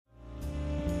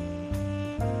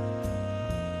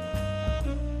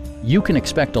You can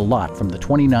expect a lot from the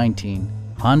 2019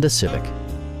 Honda Civic.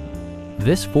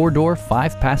 This four-door,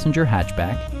 five-passenger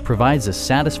hatchback provides a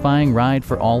satisfying ride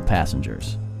for all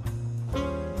passengers.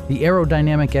 The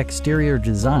aerodynamic exterior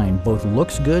design both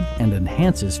looks good and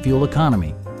enhances fuel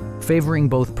economy, favoring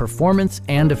both performance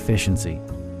and efficiency.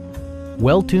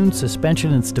 Well-tuned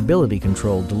suspension and stability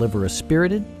control deliver a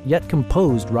spirited yet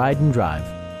composed ride and drive.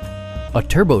 A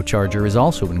turbocharger is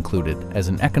also included as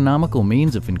an economical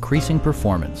means of increasing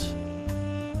performance.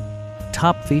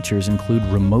 Top features include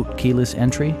remote keyless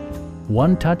entry,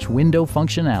 one-touch window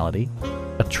functionality,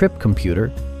 a trip computer,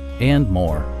 and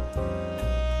more.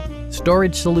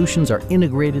 Storage solutions are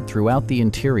integrated throughout the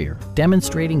interior,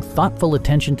 demonstrating thoughtful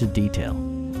attention to detail.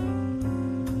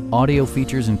 Audio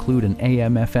features include an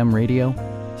AM/FM radio,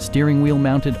 steering wheel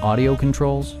mounted audio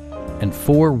controls, and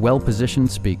 4 well-positioned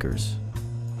speakers.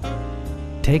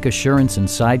 Take assurance in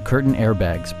side curtain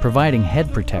airbags, providing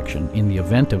head protection in the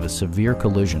event of a severe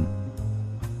collision.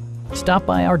 Stop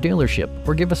by our dealership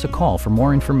or give us a call for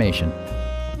more information.